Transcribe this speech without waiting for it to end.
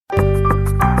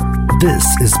This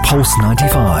is Pulse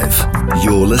 95.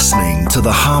 You're listening to the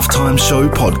Halftime Show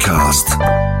podcast.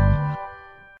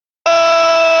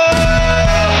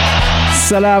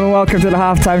 Salam and welcome to the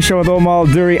Halftime Show with Omar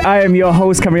Al-Duri. I am your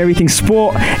host, covering everything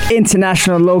sport,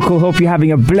 international, local. Hope you're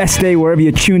having a blessed day wherever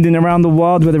you're tuned in around the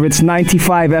world, whether it's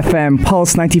 95 FM,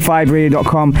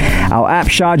 Pulse95Radio.com, our app,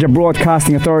 Sharjah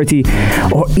Broadcasting Authority,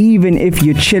 or even if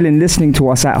you're chilling, listening to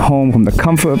us at home from the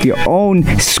comfort of your own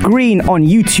screen on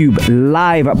YouTube,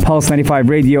 live at Pulse 95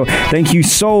 Radio. Thank you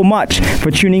so much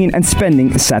for tuning in and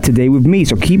spending Saturday with me.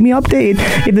 So keep me updated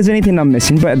if there's anything I'm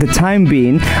missing. But at the time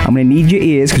being, I'm going to need your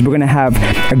ears because we're going to have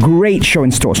a great show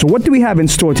in store. So what do we have in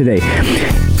store today?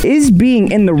 Is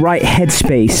being in the right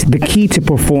headspace the key to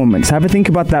performance? Have a think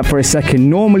about that for a second.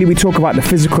 Normally we talk about the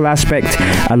physical aspect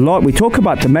a lot. We talk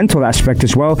about the mental aspect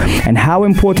as well, and how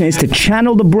important it is to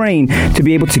channel the brain to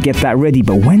be able to get that ready.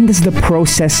 But when does the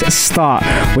process start?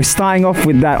 We're starting off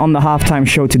with that on the Halftime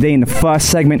Show today in the first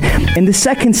segment. In the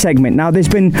second segment, now there's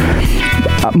been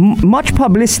much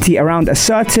publicity around a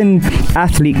certain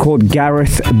athlete called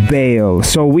Gareth Bale.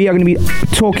 So we are going to be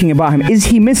talking about him. Is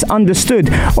he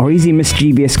misunderstood or is he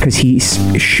mischievous? Because he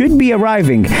should be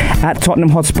arriving at Tottenham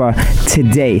Hotspur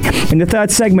today. In the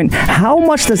third segment, how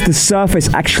much does the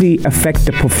surface actually affect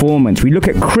the performance? We look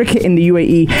at cricket in the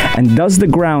UAE, and does the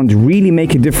ground really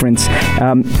make a difference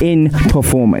in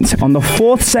performance? On the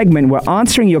fourth segment, we're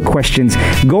answering your questions,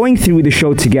 going through the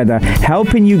show together,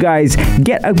 helping you guys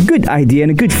get a good idea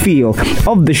and a good feel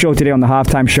of the show today on the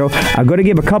Halftime Show. I've got to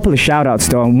give a couple of shout outs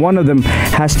though, and one of them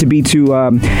has to be to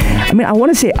I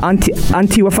want to say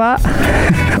Auntie Wafa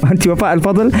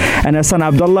Al-Fadl and her son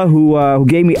Abdullah, who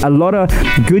gave me a lot of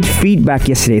good feedback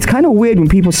yesterday. It's kind of weird when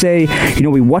people say, you know,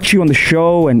 we watch you on the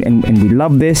show and we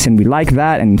love this and we like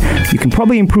that and you can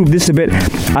probably improve this a bit.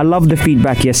 I love the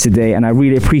feedback yesterday, and I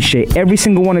really appreciate every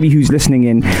single one of you who's listening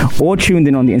in or tuned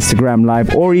in on the Instagram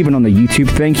Live or even on the YouTube.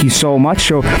 Thank you so much.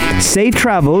 So safe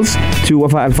travels to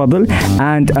Wafa Al-Fadl,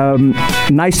 and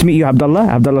nice to meet you, Abdullah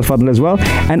Al-Fadl as well.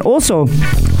 And also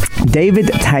David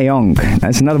Tayong.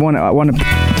 That's another one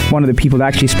of the people that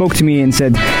actually spoke to me and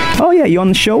said, oh yeah, you're on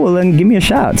the show, well then give me a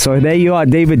shout. So there you are,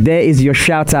 David, there is your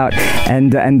shout out.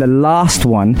 And the last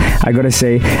one, I gotta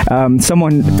say,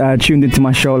 someone tuned into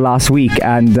my show last week,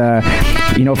 and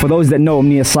you know, for those that know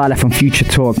Mia Saleh from Future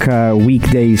Talk,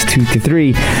 weekdays 2 to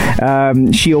 3,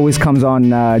 she always comes on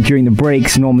during the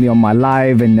breaks, normally on my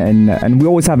live, and we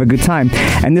always have a good time.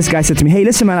 And this guy said to me, hey,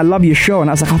 listen man, I love your show. And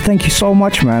I was like, oh, thank you so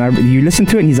much, man. You listened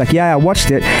to it? And he's like, yeah, I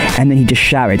watched it. And then he just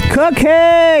shouted,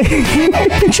 cookie!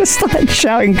 Just started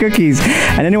shouting cookies.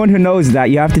 And anyone who knows that,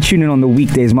 you have to tune in on the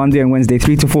weekdays, Monday and Wednesday,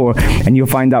 3 to 4, and you'll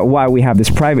find out why we have this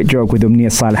private joke with Mia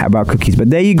Saleh about cookies. But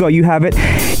there you go, you have it.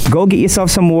 Go get yourself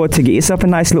some water, get yourself a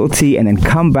nice little tea, and then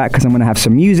come back, because I'm going to have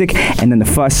some music, and then the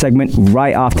first segment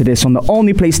right after this on the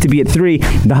only place to be at 3,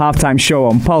 the Halftime Show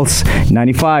on Pulse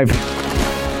 95.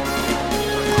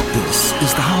 This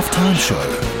is the Halftime Show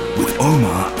with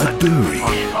Omar Al-Duri.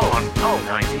 On Pulse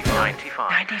 95.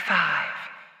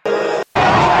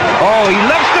 Oh, he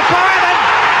loves the fire, and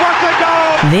what a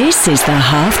goal! This is the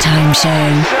Halftime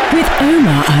Show with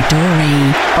Omar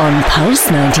Al-Duri on Pulse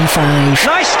 95.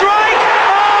 Nice strike!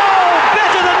 Oh,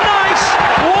 better than nice!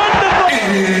 Wonderful!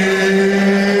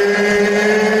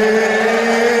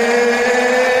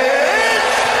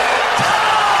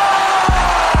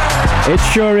 It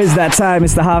sure is that time.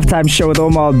 It's the Halftime Show with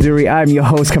Omar Al-Duri. I'm your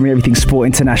host, covering everything sport,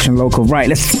 international, local. Right,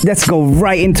 let's go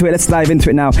right into it. Let's dive into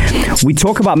it now. We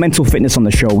talk about mental fitness on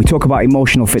the show. We talk about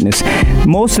emotional fitness.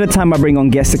 Most of the time I bring on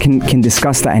guests that can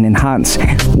discuss that and enhance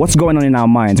what's going on in our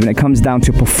minds when it comes down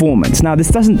to performance. Now, this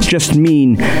doesn't just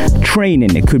mean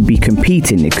training. It could be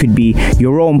competing. It could be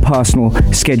your own personal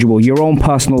schedule, your own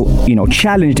personal,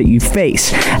 challenge that you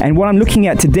face. And what I'm looking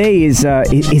at today is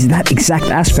that exact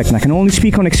aspect. And I can only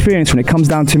speak on experience when it comes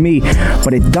down to me,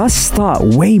 but it does start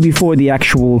way before the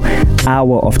actual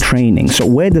hour of training. So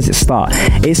where does it start?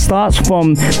 It starts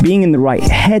from being in the right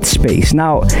headspace.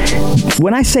 Now,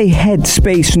 when I say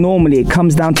headspace, normally it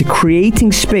comes down to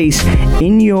creating space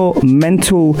in your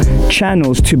mental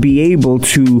channels to be able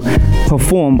to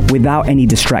perform without any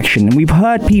distraction. And we've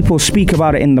heard people speak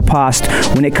about it in the past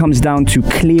when it comes down to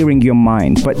clearing your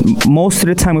mind. But most of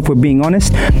the time, if we're being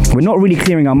honest, we're not really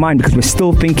clearing our mind because we're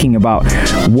still thinking about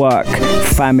work, work,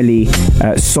 family,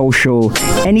 social,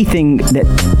 anything that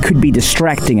could be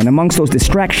distracting. And amongst those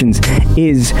distractions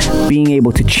is being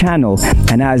able to channel.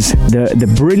 And as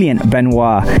the brilliant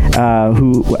Benoit,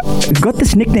 who got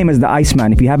this nickname as the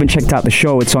Iceman, if you haven't checked out the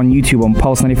show, it's on YouTube on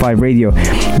Pulse 95 Radio,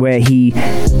 where he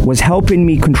was helping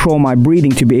me control my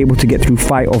breathing to be able to get through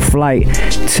fight or flight,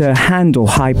 to handle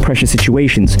high pressure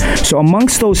situations. So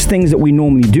amongst those things that we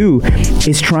normally do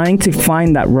is trying to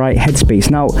find that right headspace.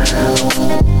 Now,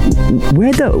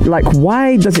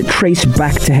 why does it trace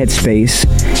back to headspace?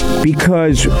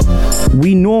 Because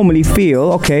we normally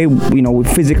feel, okay,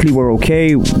 physically we're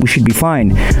okay, we should be fine.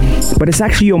 But it's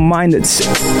actually your mind that's,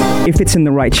 if it's in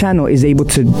the right channel, is able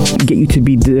to get you to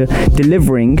be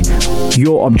delivering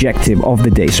your objective of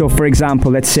the day. So for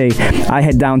example, let's say I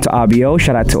head down to RBO.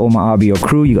 Shout out to all my RBO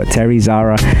crew. You got Terry,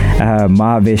 Zara,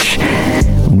 Marvish,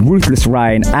 Ruthless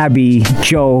Ryan, Abby,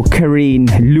 Joe, Karine,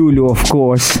 Lulu, of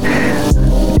course,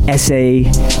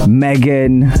 SA,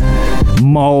 Megan,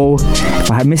 Mo,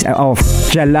 if I miss,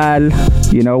 Jalal,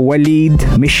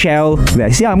 Waleed, Michelle.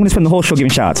 See, I'm going to spend the whole show giving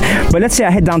shout outs. But let's say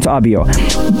I head down to RBO.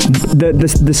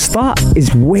 The start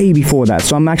is way before that.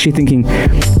 So I'm actually thinking,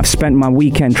 I've spent my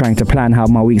weekend trying to plan how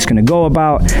my week's going to go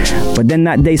about. But then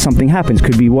that day something happens.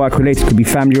 Could be work related, could be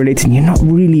family related, and you're not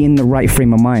really in the right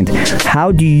frame of mind.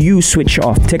 How do you switch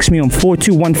off? Text me on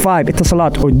 4215,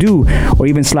 Itasalat, or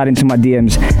even slide into my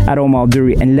DMs at Omar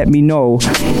Duri and let me know,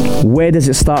 where does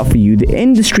it start for you? The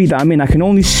industry that I'm in, I can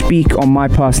only speak on my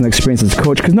personal experience as a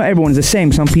coach, because not everyone is the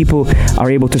same. Some people are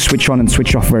able to switch on and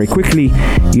switch off very quickly.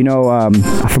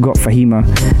 I forgot Fahima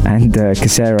and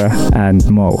Kasera and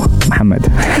Mohammed.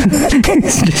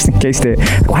 Just in case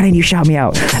why didn't you shout me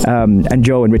out? And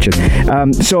Joe and Richard.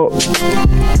 So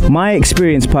my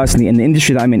experience personally in the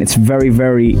industry that I'm in, it's very,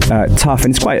 very tough,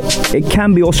 and it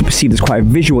can be also perceived as quite a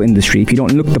visual industry. If you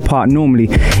don't look the part normally,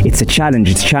 it's a challenge.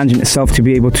 It's challenging itself to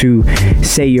be able to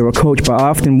say you're a coach, but I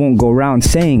often won't go around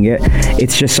saying it.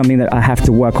 It's just something that I have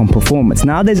to work on performance.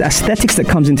 Now there's aesthetics that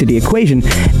comes into the equation,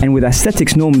 and with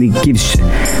aesthetics normally gives,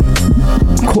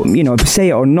 say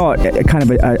it or not, a kind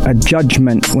of a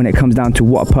judgment when it comes down to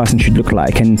what a person should look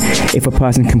like, and if a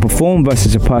person can perform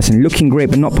versus a person looking great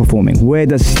but not performing. Where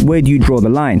do you draw the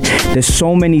line? There's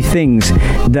so many things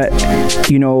that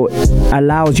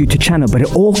allows you to channel, but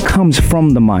it all comes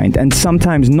from the mind, and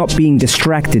sometimes not being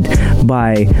distracted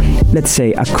by, let's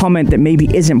say, a comment that maybe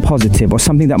isn't positive or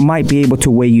something that might be able to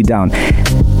weigh you down.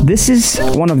 This is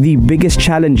one of the biggest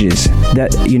challenges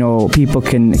that people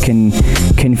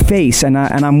can face, and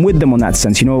I'm with them on that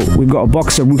sense. We've got a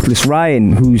boxer, Ruthless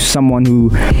Ryan, who's someone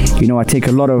who I take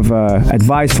a lot of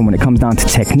advice from when it comes down to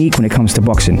technique, when it comes to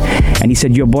boxing. And he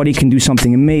said your body can do some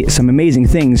amazing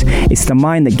things. It's the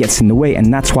mind that gets in the way,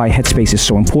 and that's why headspace is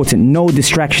so important. No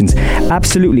distractions,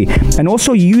 absolutely. And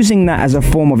also using that as a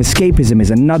form of escapism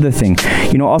is another thing.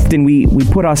 Often we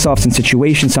put ourselves in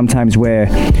situations sometimes where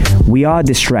we are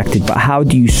distracted, but how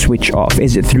do you switch off?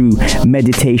 Is it through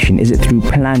meditation? Is it through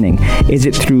planning? Is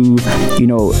it through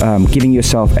giving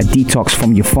yourself a detox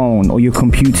from your phone or your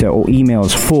computer or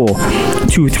emails for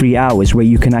 2-3 hours, where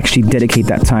you can actually dedicate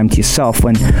that time to yourself?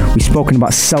 When we've spoken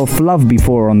about self-love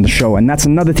before on the show, and that's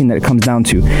another thing that it comes down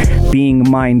to, being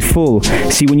mindful.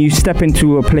 See, when you step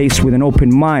into a place with an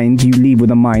open mind, you leave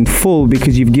with a mind full,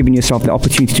 because you've given yourself the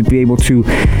opportunity to be able to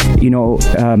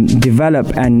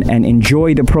develop and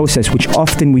enjoy the process, which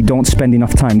often we don't spend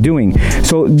enough time doing.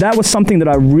 So that was something that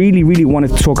I really, really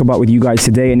wanted to talk about with you guys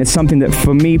today, and it's something that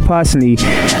for me personally,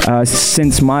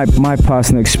 since my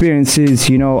personal experiences,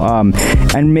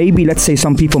 and maybe, let's say,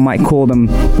 some people might call them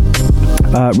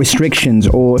restrictions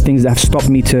or things that have stopped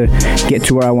me to get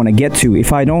to where I want to get to.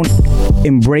 If I don't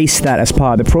embrace that as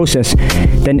part of the process,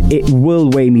 then it will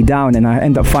weigh me down, and I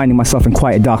end up finding myself in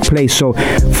quite a dark place. So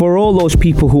for all those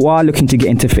people who are looking to get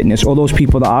into fitness, or those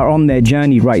people that are on their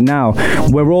journey right now,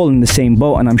 we're all in the same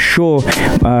boat, and I'm sure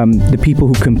the people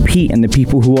who compete and the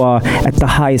people who are at the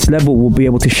highest level will be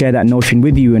able to share that notion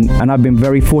with you. And I've been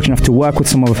very fortunate enough to work with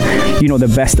some of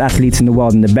the best athletes in the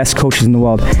world and the best coaches in the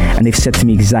world, and they've said to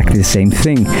me exactly the same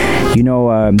thing.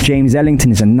 James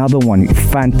Ellington is another one,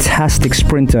 fantastic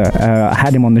sprinter. I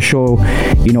had him on the show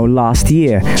last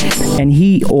year, and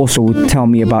he also would tell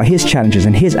me about his challenges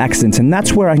and his accidents, and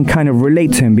that's where I can kind of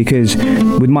relate to him, because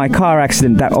with my car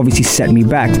accident, that obviously set me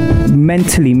back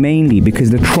mentally, mainly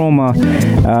because the trauma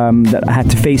that I had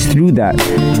to face through that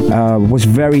was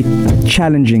very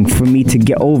challenging for me to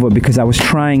get over, because I was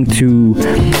trying to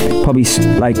probably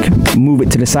move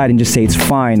it to the side and just say it's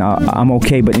fine, I'm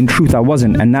okay, but in truth I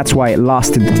wasn't, and that's why it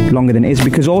lasted longer than it is.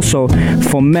 Because also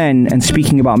for men, and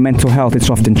speaking about mental health, it's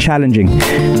often challenging,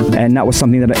 and that was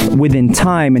something that within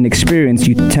time and experience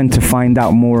you tend to find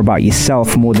out more about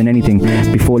yourself more than anything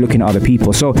before looking at other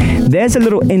people. So there's a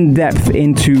little in-depth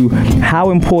into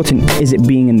how important is it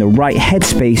being in the right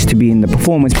headspace to be in the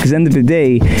performance, because at the end of the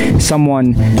day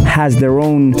someone has their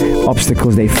own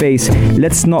obstacles they face.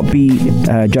 Let's not be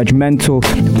judgmental.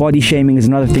 Body shaming is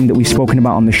another thing that we've spoken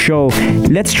about on the show.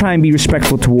 Let's try and be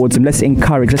respectful towards them. Let's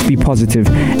encourage, let's be positive,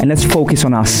 and let's focus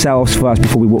on ourselves first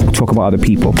before we talk about other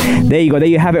people. There you go, there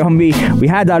you have it, homie. We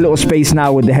had our little space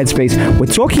now with the headspace. We're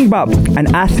talking about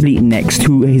an athlete next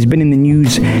who has been in the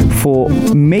news for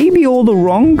maybe all the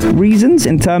wrong reasons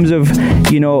in terms of,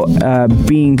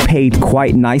 being paid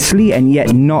quite nicely and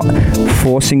yet not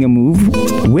forcing a move.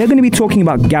 We're going to be talking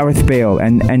about Gareth Bale,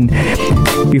 and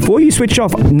before you switch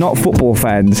off, not football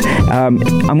fans,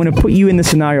 I'm going to put you in the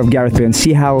scenario of Gareth Bale and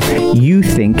see how you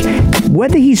think,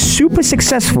 whether he's super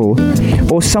successful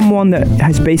or someone that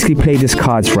has basically played his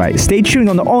cards right. Stay tuned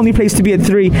on the only place to be at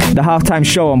 3, the Halftime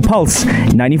Show on Pulse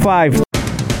 95.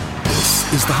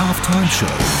 This is the Halftime Show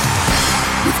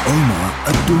with Omar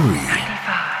Adouri.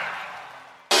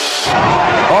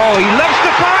 Oh, he loves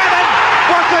the fire, and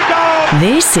what a goal!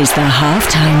 This is the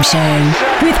Halftime Show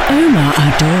with Omar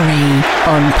Adouri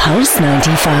on Pulse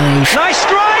 95. Nice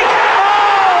strike!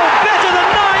 Oh, better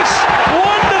than nice!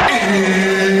 Wonderful!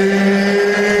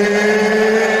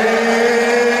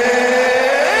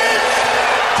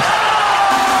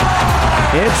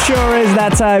 It sure is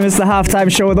that time. It's the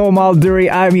Halftime Show with Omar Duri.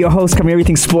 I'm your host, covering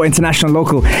everything sport, international,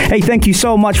 local. Hey, thank you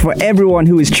so much for everyone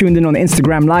who is tuned in on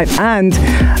Instagram Live and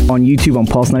on YouTube on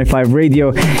Pulse 95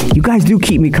 Radio. You guys do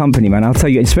keep me company, man. I'll tell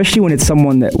you, especially when it's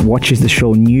someone that watches the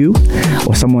show new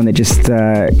or someone that just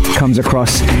comes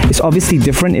across. It's obviously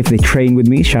different if they train with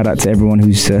me. Shout out to everyone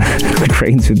who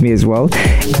trains with me as well.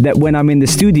 That when I'm in the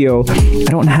studio, I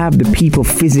don't have the people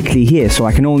physically here, so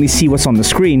I can only see what's on the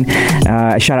screen.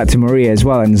 Shout out to Maria as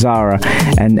well, and Zara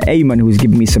and Ayman, who's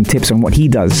giving me some tips on what he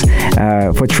does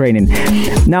for training.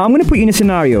 Now, I'm going to put you in a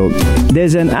scenario.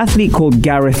 There's an athlete called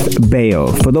Gareth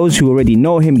Bale. For those who already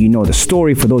know him, you know the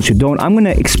story. For those who don't, I'm going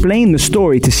to explain the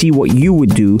story to see what you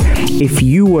would do if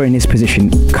you were in his position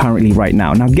currently right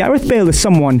now. Now, Gareth Bale is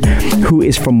someone who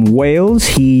is from Wales.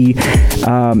 He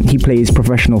plays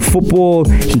professional football.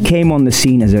 He came on the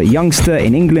scene as a youngster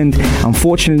in England.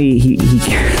 Unfortunately,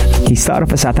 he started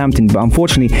off at Southampton, but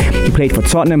unfortunately, he played for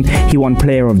Tottenham. He won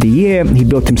Player of the Year. He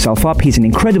built himself up. He's an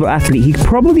incredible athlete. He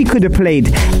probably could have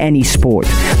played any sport.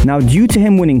 Now, due to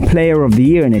him winning Player of the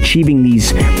Year and achieving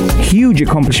these huge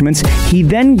accomplishments, he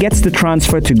then gets the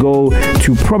transfer to go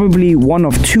to probably one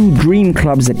of 2 dream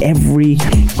clubs that every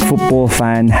football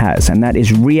fan has, and that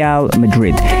is Real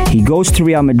Madrid. He goes to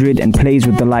Real Madrid and plays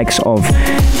with the likes of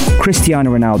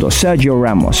Cristiano Ronaldo, Sergio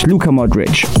Ramos, Luka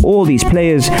Modric, all these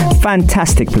players,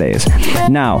 fantastic players.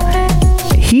 Now,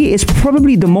 he is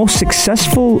probably the most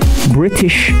successful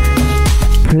British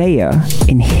player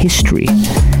in history.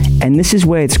 And this is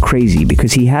where it's crazy,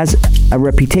 because he has a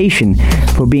reputation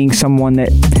for being someone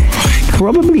that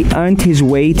probably earned his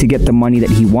way to get the money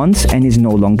that he wants and is no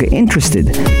longer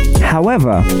interested.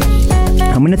 However,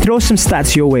 I'm going to throw some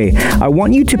stats your way. I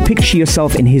want you to picture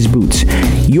yourself in his boots.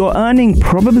 You're earning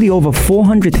probably over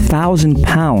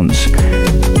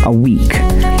 £400,000 a week.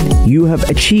 You have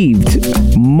achieved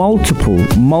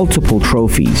multiple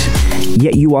trophies,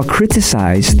 yet you are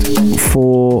criticized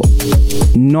for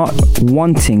not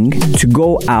wanting to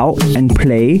go out and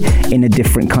play in a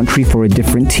different country for a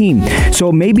different team.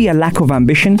 So maybe a lack of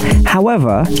ambition.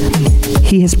 However,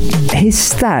 he has his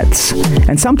stats,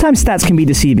 and sometimes stats can be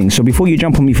deceiving, so before you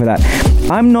jump on me for that,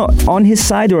 I'm not on his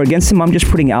side or against him. I'm just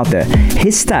putting it out there.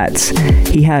 His stats: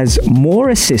 he has more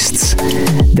assists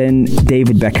than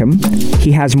David Beckham,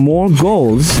 he has more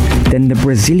goals than the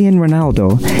Brazilian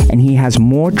Ronaldo, and he has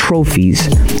more trophies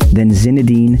than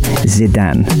Zinedine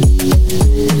Zidane.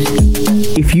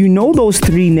 If you know those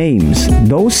 3 names,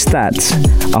 those stats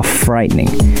are frightening.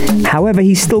 However,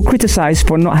 he's still criticized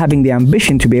for not having the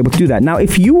ambition to be able to do that. Now,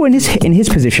 if you were in his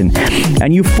position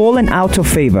and you've fallen out of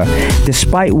favor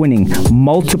despite winning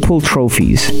multiple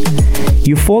trophies,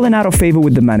 you've fallen out of favor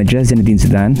with the manager, Zinedine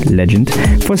Zidane, legend,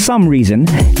 for some reason.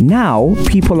 Now,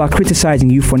 people are criticizing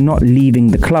you for not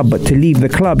leaving the club. But to leave the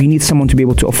club, you need someone to be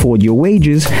able to afford your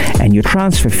wages and and your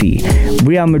transfer fee.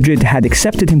 Real Madrid had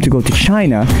accepted him to go to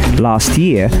China last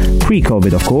year,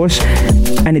 pre-COVID of course,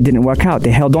 and it didn't work out.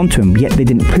 They held on to him, yet they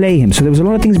didn't play him. So there was a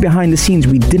lot of things behind the scenes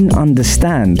we didn't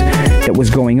understand that was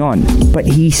going on. But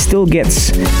he still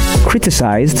gets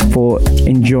criticized for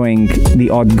enjoying the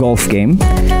odd golf game.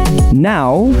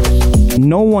 Now,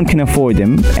 no one can afford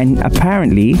him, and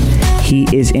apparently he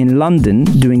is in London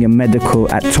doing a medical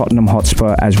at Tottenham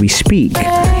Hotspur as we speak.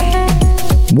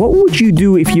 What would you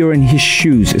do if you're in his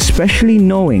shoes, especially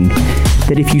knowing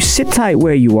that if you sit tight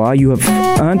where you are, you have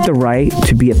earned the right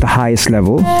to be at the highest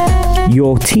level,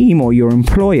 your team or your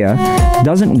employer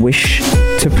doesn't wish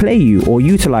to play you or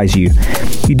utilize you.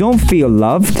 You don't feel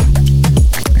loved,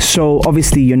 so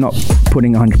obviously you're not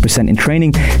putting 100% in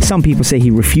training. Some people say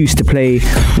he refused to play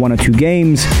 1 or 2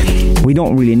 games. We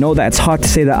don't really know that. It's hard to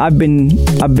say that. I've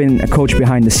been a coach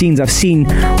behind the scenes. I've seen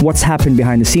what's happened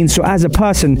behind the scenes. So as a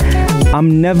person,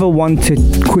 I'm never one to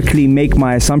quickly make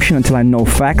my assumption until I know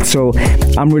facts. So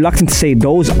I'm reluctant to say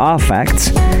those are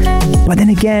facts. But then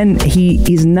again, he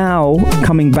is now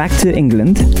coming back to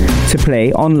England to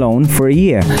play on loan for a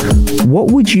year.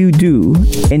 What would you do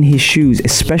in his shoes,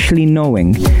 especially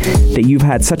knowing that you've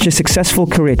had such a successful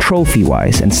career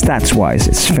trophy-wise and stats-wise?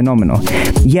 It's phenomenal.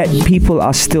 Yet people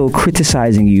are still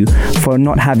criticizing you for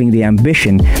not having the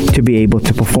ambition to be able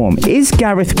to perform. Is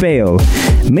Gareth Bale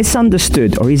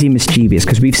misunderstood, or is he mischievous?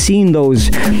 Because we've seen those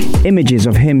images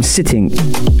of him sitting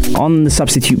on the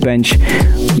substitute bench,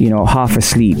 half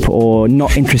asleep or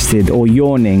not interested or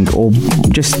yawning or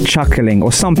just chuckling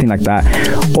or something like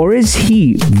that. Or is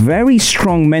he very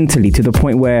strong mentally to the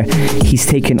point where he's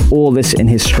taken all this in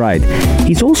his stride?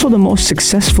 He's also the most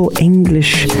successful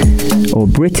English or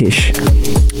British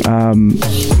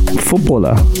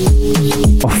footballer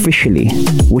officially,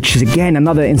 which is again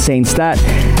another insane stat.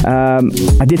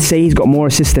 I did say he's got more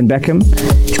assists than Beckham,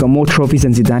 he's got more trophies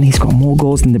than Zidane, he's got more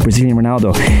goals than the Brazilian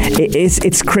Ronaldo.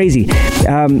 It's crazy.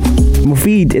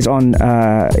 Mufid is on the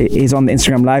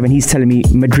Instagram live, and he's telling me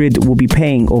Madrid will be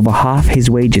paying over half his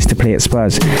wages to play at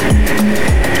Spurs.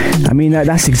 I mean,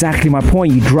 that's exactly my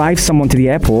point. You drive someone to the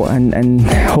airport and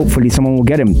hopefully someone will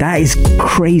get him. That is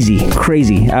crazy.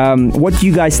 What do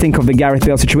you guys think of the Gareth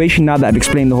Bale situation now that I've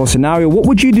explained the whole scenario? What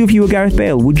would you do if you were Gareth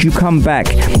Bale? Would you come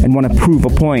back and want to prove a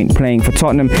point playing for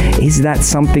Tottenham? Is that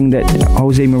something that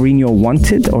Jose Mourinho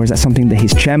wanted, or is that something that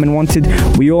his chairman wanted?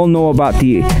 We all know about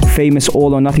the famous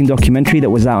All or Nothing documentary that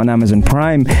was out on Amazon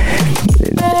Prime.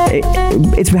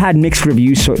 It's had mixed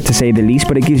reviews, to say the least,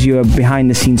 but it gives you a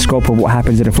behind-the-scenes scope of what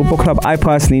happens at a football club. I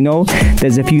personally know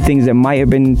there's a few things that might have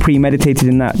been premeditated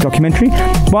in that documentary,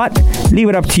 but leave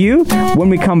it up to you. When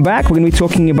we come back, we're going to be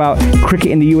talking about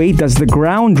cricket in the UAE. Does the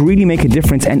ground really make a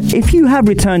difference? And if you have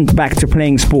returned back to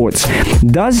playing sports,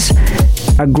 does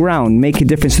a ground make a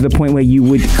difference to the point where you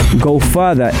would go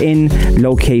further in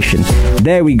location?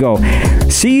 There we go.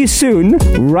 See you soon,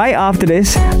 right after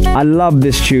this. I love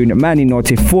this tune, Mani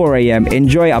Naughty, 4 a.m.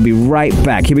 Enjoy, I'll be right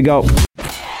back. Here we go.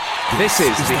 This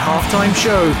is the halftime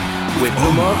show with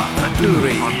Omar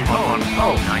Adouri on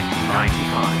Pulse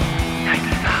 95.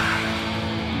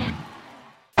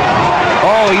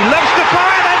 Oh, he loves the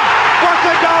fire then. What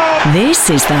a goal! This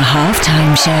is the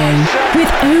halftime show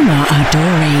with Omar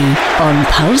Adouri on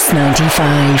Pulse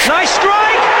 95. Nice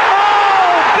strike!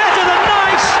 Oh, better than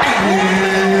nice!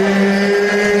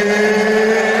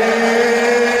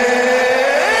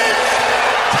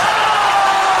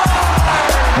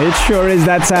 It sure is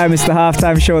that time. It's the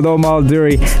halftime show with Omar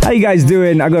Adouri. How you guys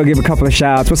doing? I gotta give a couple of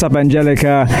shouts. What's up,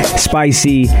 Angelica,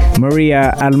 Spicy,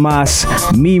 Maria, Almas,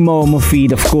 Mimo,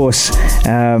 Mufid, of course,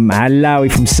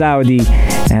 Alawi from Saudi,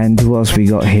 and who else we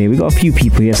got here? We got a few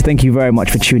people. Yes, thank you very much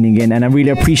for tuning in, and I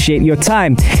really appreciate your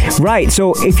time. Right,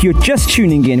 so if you're just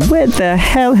tuning in, where the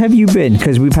hell have you been?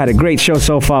 Because we've had a great show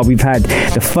so far. We've had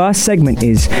the first segment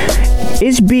is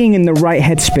being in the right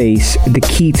headspace the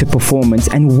key to performance,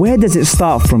 and where does it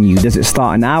start from you? Does it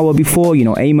start an hour before?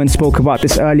 Eamon spoke about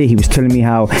this earlier. He was telling me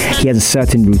how he has a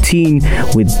certain routine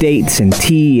with dates and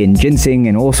tea and ginseng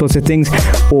and all sorts of things.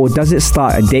 Or does it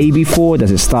start a day before?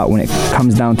 Does it start when it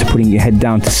comes down to putting your head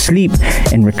down to sleep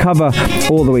and recover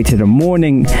all the way to the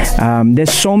morning?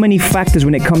 There's so many factors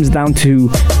when it comes down to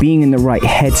being in the right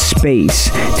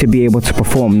headspace to be able to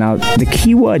perform. Now, the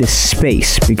key word is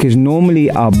space, because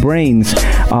normally our brains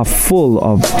are full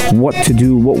of what to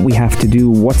do, what we have to do,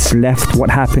 what's left, what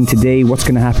happened today, what's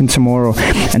going to happen tomorrow.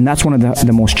 And that's one of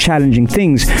the most challenging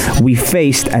things we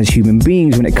faced as human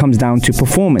beings when it comes down to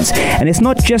performance. And it's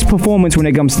not just performance when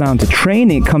it comes down to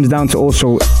training, it comes down to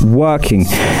also working,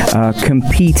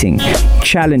 competing,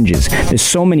 challenges. There's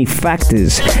so many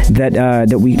factors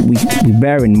that we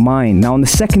bear in mind. Now, in the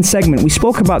second segment, we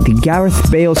spoke about the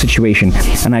Gareth Bale situation,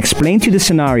 and I explained to you the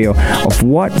scenario of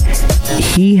what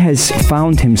he has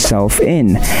found himself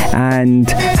in and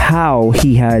how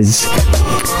he has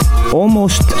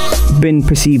almost been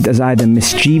perceived as either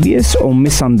mischievous or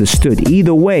misunderstood.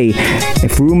 Either way,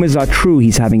 if rumors are true,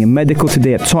 he's having a medical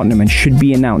today at Tottenham and should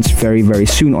be announced very, very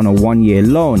soon on a 1-year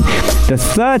loan. The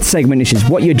third segment, which is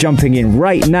what you're jumping in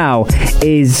right now,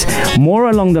 is more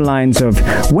along the lines of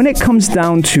when it comes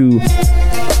down to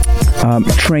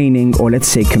training, or let's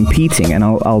say competing, and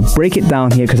I'll break it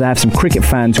down here because I have some cricket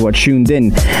fans who are tuned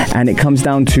in, and it comes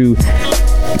down to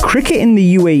cricket in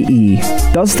the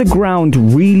UAE. Does the ground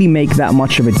really make that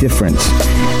much of a difference?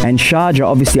 And Sharjah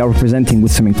obviously are representing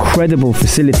with some incredible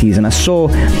facilities, and I saw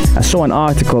an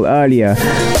article earlier,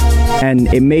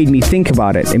 and it made me think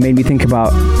about it. It made me think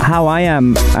about how I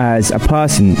am as a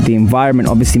person. The environment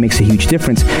obviously makes a huge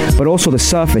difference, but also the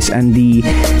surface and the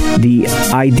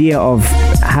idea of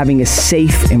having a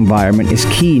safe environment is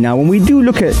key. Now, when we do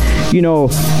look at,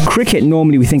 cricket,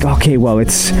 normally we think, okay, well,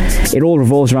 it all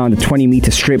revolves around a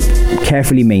 20-meter strip,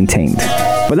 carefully maintained.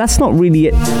 But that's not really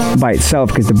it by itself,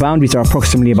 because the boundaries are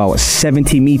approximately about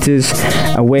 70 meters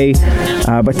away.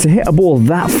 But to hit a ball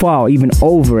that far, even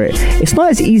over it, it's not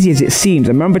as easy as it seems.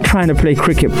 I remember trying to play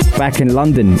cricket back in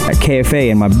London at KFA,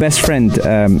 and my best friend,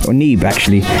 Oneeb,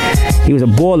 actually, he was a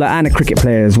baller and a cricket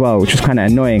player as well, which was kind of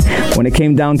annoying. When it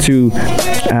came down to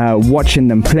watching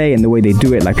them play and the way they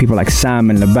do it, like people like Sam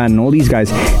and Laban and all these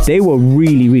guys, they were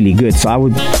really, really good. So I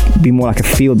would be more like a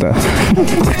fielder,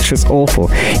 which was awful.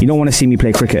 You don't want to see me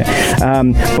play cricket.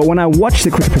 But when I watch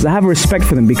the cricket players, I have a respect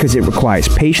for them because it requires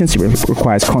patience, it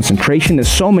requires concentration. There's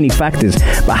so many factors.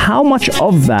 But how much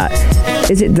of that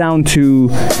is it down to,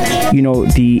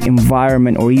 the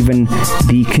environment or even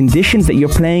the conditions that you're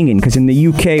playing in? Because in the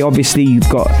UK, obviously,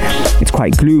 it's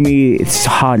quite gloomy, it's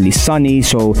hardly sunny,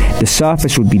 so the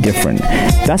surface would be different.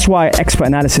 That's why expert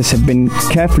analysis have been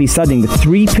carefully studying the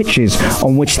 3 pitches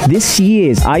on which this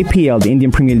year's IPL, the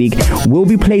Indian Premier League, will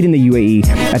be played in the UAE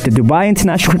at the Dubai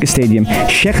International Cricket Stadium,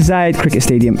 Sheikh Zayed Cricket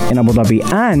Stadium in Abu Dhabi,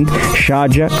 and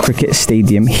Sharjah Cricket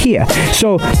Stadium here.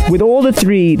 So with all the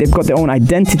 3, they've got their own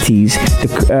identities.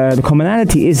 The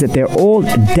commonality is that they're all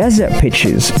desert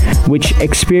pitches which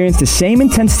experience the same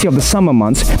intensity of the summer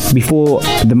months before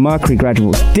the mercury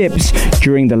gradually dips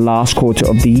during the last quarter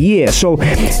of the year. So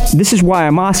this is why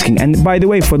I'm asking. And by the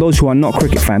way, for those who are not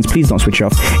cricket fans, please don't switch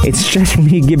off. It's just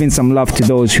me giving some love to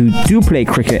those who do play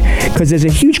cricket, because there's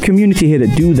a huge community here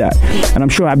that do that. And I'm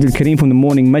sure Abdul Kareem from the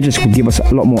Morning Majlis will give us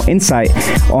a lot more insight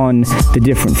on the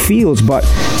different fields. But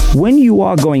when you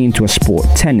are going into a sport,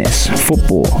 tennis,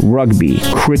 football, rugby,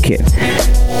 cricket,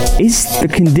 is the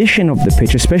condition of the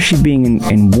pitch, especially being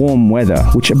in warm weather,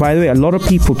 which, by the way, a lot of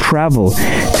people travel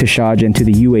to Sharjah and to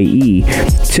the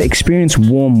UAE to experience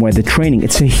warm weather training.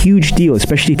 It's a huge deal,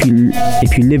 especially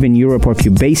if you live in Europe or if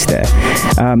you're based there.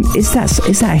 Is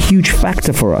that a huge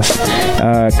factor for us?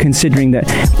 Considering that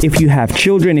if you have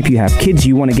children, if you have kids,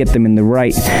 you want to get them in the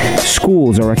right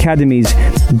schools or academies.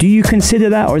 Do you consider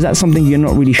that, or is that something you're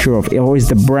not really sure of? Or is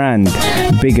the brand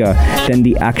bigger than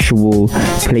the actual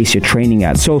place you're training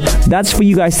at? So that's for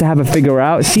you guys to have a figure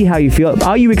out. See how you feel.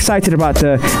 Are you excited about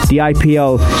the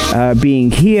IPL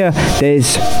being here?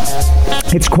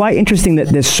 It's quite interesting that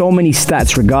there's so many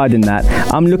stats regarding that.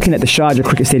 I'm looking at the Sharjah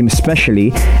Cricket Stadium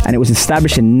especially, and it was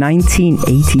established in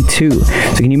 1982.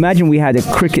 So can you imagine, we had a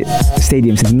cricket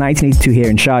stadium since 1982 here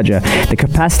in Sharjah. The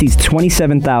capacity is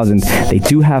 27,000. They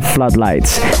do have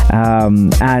floodlights.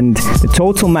 And the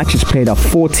total matches played are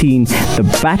 14.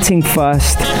 The batting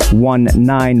first won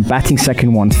 9, batting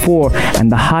second won 4, and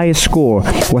the highest score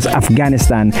was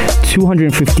Afghanistan,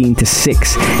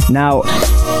 215-6. Now,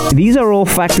 these are all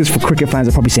factors for cricket fans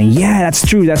are probably saying, yeah, that's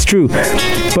true.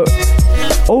 But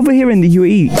over here in the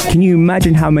UAE, can you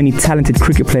imagine how many talented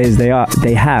cricket players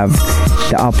they have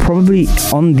that are probably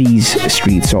on these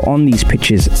streets or on these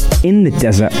pitches in the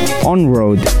desert, on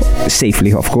road,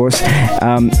 safely, of course,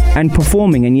 and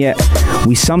performing, and yet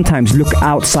we sometimes look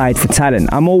outside for talent.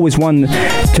 I'm always one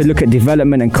to look at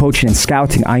development and coaching and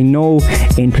scouting. I know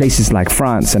in places like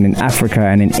France and in Africa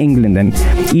and in England and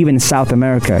even in South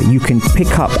America, you can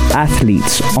pick up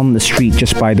athletes on the street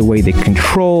just by the way they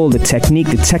control, the technique,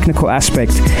 the technical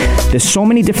aspect. There's so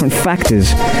many different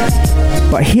factors.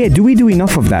 But here, do we do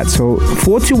enough of that? So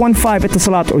 4215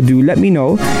 Etisalat Urdu, let me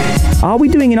know. Are we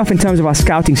doing enough in terms of our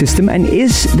scouting system? And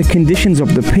is the conditions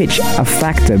of the pitch a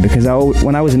factor? Because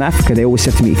when I was in Africa, they always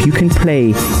said to me, if you can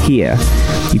play here,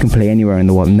 you can play anywhere in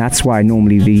the world. And that's why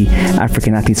normally the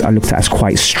African athletes are looked at as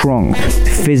quite strong.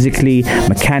 Physically,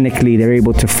 mechanically, they're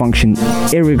able to function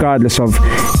irregardless of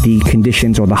the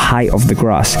conditions or the height of the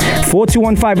grass.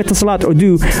 4215 Itasalat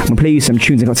Odu. I'm going to play you some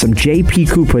tunes. I got some JP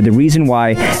Cooper, The Reason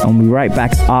Why. And we'll be right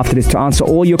back after this to answer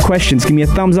all your questions. Give me a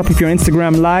thumbs up if you're on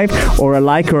Instagram Live, or a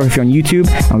like, or if you're on YouTube.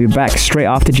 I'll be back straight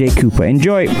after J Cooper.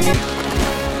 Enjoy.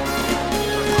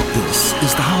 This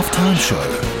is the Halftime Show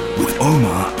with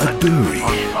Omar Adouri.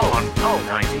 On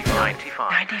 95.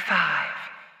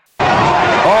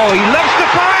 Oh, he loves the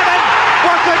fire then.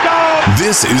 What a goal!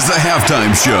 This is the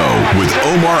Halftime Show with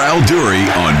Omar Al-Duri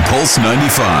on Pulse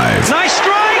 95. Nice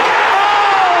strike!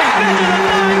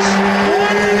 Oh,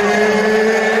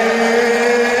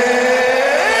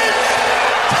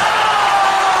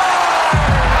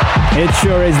 It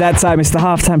sure is that time. It's the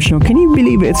Halftime Show. Can you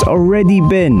believe it? It's already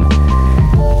been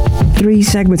 3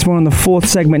 segments. We're on the 4th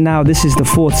segment now. This is the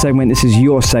 4th segment. This is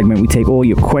your segment. We take all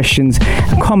your questions,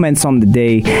 comments on the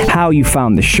day, how you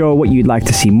found the show, what you'd like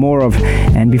to see more of.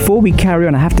 And before we carry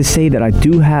on, I have to say that I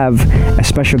do have a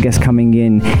special guest coming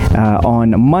in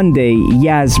on Monday,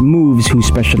 Yaz Moves, who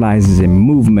specializes in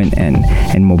movement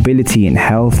and mobility and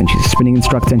health. And she's a spinning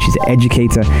instructor and she's an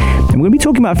educator. And we're going to be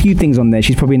talking about a few things on there.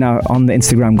 She's probably now on the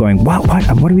Instagram going, what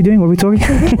are we doing? What are we talking?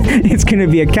 It's going to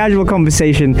be a casual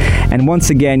conversation. And once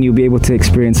again, you'll be able to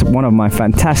experience one of my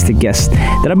fantastic guests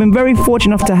that I've been very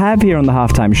fortunate enough to have here on the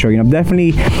Halftime Show. You know,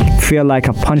 definitely feel like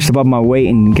I've punched above my weight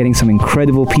in getting some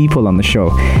incredible people on the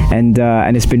show, and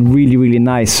it's been really, really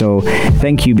nice. So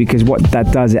thank you, because what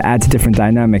that does, it adds a different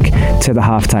dynamic to the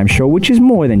Halftime Show, which is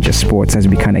more than just sports, as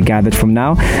we kind of gathered from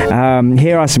now.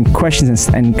 Here are some questions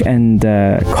and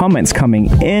comments coming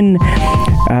in.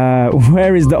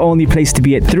 Where is the only place to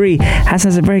be at 3? Hassan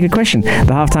has a very good question.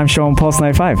 The Halftime Show on Pulse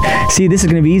 95. See, this is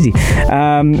going to be easy.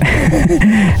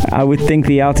 I would think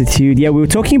the altitude. Yeah, we were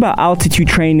talking about altitude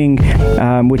training,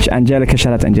 which Angelica,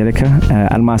 shout out to Angelica,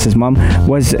 Almas's mom,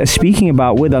 was speaking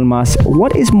about with Almas.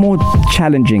 What is more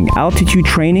challenging, altitude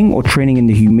training or training in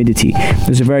the humidity?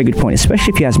 That's a very good point,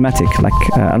 especially if you're asthmatic like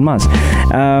Almas.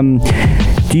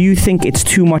 Do you think it's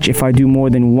too much if I do more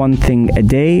than one thing a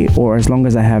day, or as long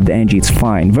as I have the energy, it's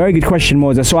fine? Very good question,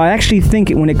 Moza. So I actually think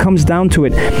when it comes down to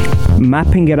it,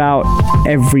 mapping it out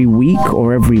every week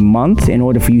or every month in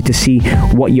order for you to see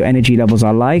what your energy levels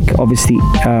are like. Obviously,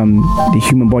 the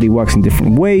human body works in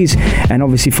different ways, and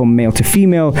obviously from male to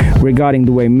female, regarding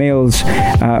the way males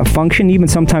function, even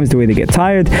sometimes the way they get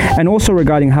tired, and also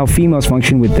regarding how females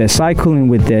function with their cycle and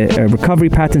with their recovery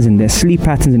patterns and their sleep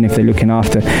patterns, and if they're looking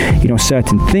after,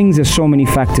 certain things. There's so many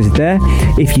factors there.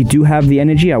 If you do have the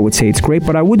energy, I would say it's great,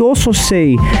 but I would also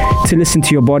say to listen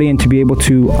to your body and to be able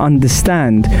to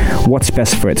understand what's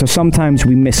best for it. So sometimes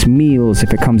we miss meals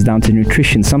if it comes down to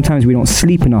nutrition. Sometimes we don't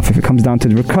sleep enough if it comes down to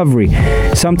the recovery.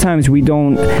 Sometimes we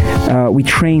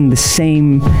train the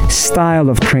same style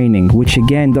of training, which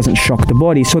again doesn't shock the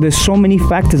body. So there's so many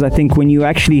factors. I think when you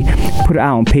actually put it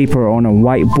out on paper or on a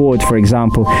whiteboard, for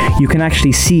example, you can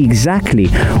actually see exactly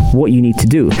what you need to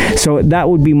do. So that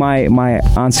would be my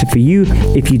answer for you.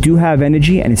 If you do have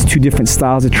energy and it's 2 different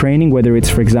styles of training, whether it's,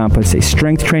 for example, say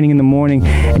strength training in the morning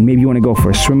and maybe you want to go for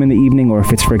a swim in the evening, or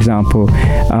if it's, for example,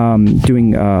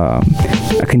 doing a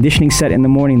conditioning set in the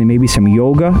morning, then maybe some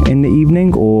yoga in the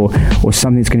evening, or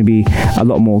something that's going to be a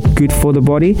lot more good for the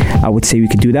body, I would say we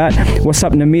could do that. What's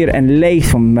up, Namir and Laith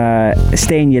from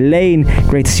Stay in Your Lane?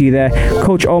 Great to see you there.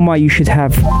 Coach Omar, you should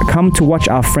have come to watch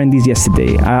our friendies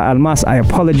yesterday. Almas, I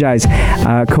apologize.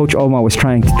 Coach Omar was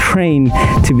trying to train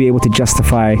to be able to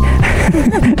justify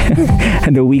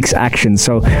the week's action.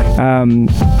 So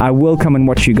I will come and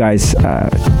watch you guys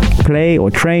play or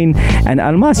train. And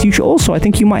Almas, you should also, I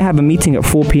think you might have a meeting at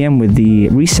 4 p.m. with the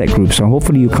Reset group. So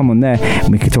hopefully you come on there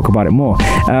and we can talk about it more.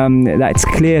 That's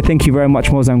clear. Thank you very much,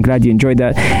 Moz. I'm glad you enjoyed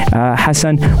that.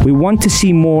 Hassan, we want to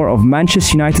see more of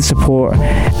Manchester United support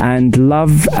and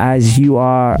love as you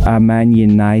are a Man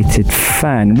United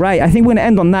fan. Right, I think we're going to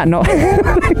end on that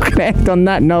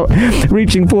note.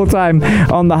 Reaching full time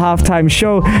on the Halftime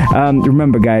Show.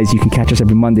 Remember, guys, you can catch us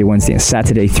every Monday, Wednesday, and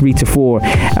Saturday, 3 to 4.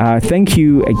 Thank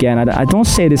you again. I don't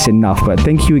say this enough, but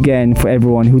thank you again for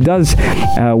everyone who does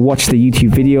watch the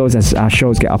YouTube videos as our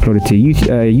shows get uploaded to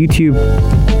YouTube.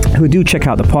 Who do check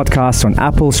out the podcasts on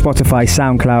Apple, Spotify,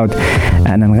 SoundCloud,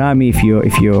 and Anghami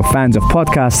if you're fans of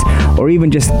podcasts, or even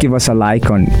just give us a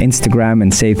like on Instagram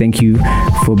and say thank you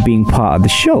for being part of the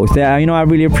show. I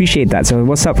really appreciate that. So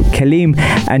what's up, Kaleem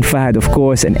and Fahad, of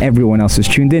course, and everyone else who's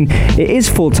tuned in. It is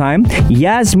full time.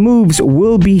 Yaz Moves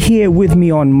will be here with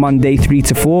me on Monday, 3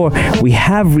 to 4. We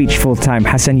have reached full time.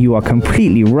 Hassan, you are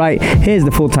completely right. Here's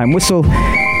the full time whistle.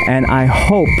 and I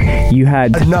hope you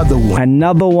had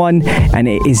another one, and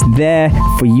it is there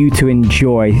for you to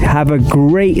enjoy. Have a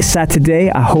great Saturday.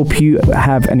 I hope you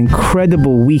have an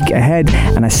incredible week ahead,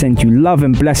 and I send you love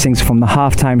and blessings from the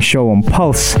Halftime Show on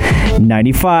Pulse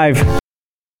 95.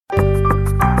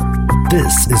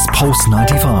 This is Pulse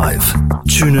 95.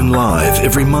 Tune in live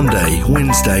every Monday,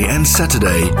 Wednesday and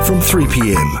Saturday from 3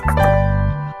 p.m.